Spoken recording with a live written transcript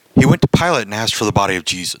Pilate and asked for the body of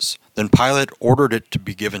Jesus. Then Pilate ordered it to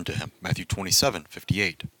be given to him. Matthew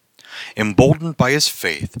 27:58. Emboldened by his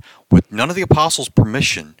faith, with none of the apostles'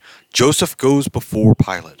 permission, Joseph goes before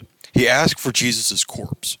Pilate. He asks for Jesus'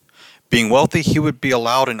 corpse. Being wealthy, he would be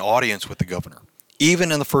allowed an audience with the governor.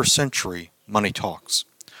 Even in the first century, money talks.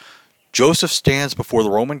 Joseph stands before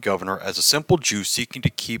the Roman governor as a simple Jew seeking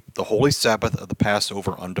to keep the holy Sabbath of the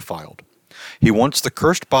Passover undefiled. He wants the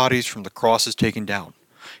cursed bodies from the crosses taken down.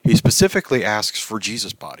 He specifically asks for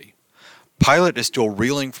Jesus' body. Pilate is still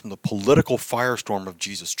reeling from the political firestorm of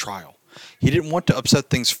Jesus' trial. He didn't want to upset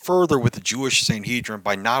things further with the Jewish Sanhedrin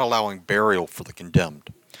by not allowing burial for the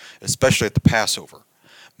condemned, especially at the Passover.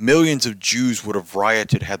 Millions of Jews would have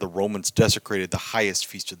rioted had the Romans desecrated the highest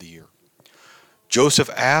feast of the year. Joseph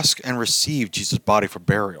asked and received Jesus' body for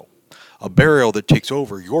burial, a burial that takes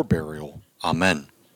over your burial. Amen.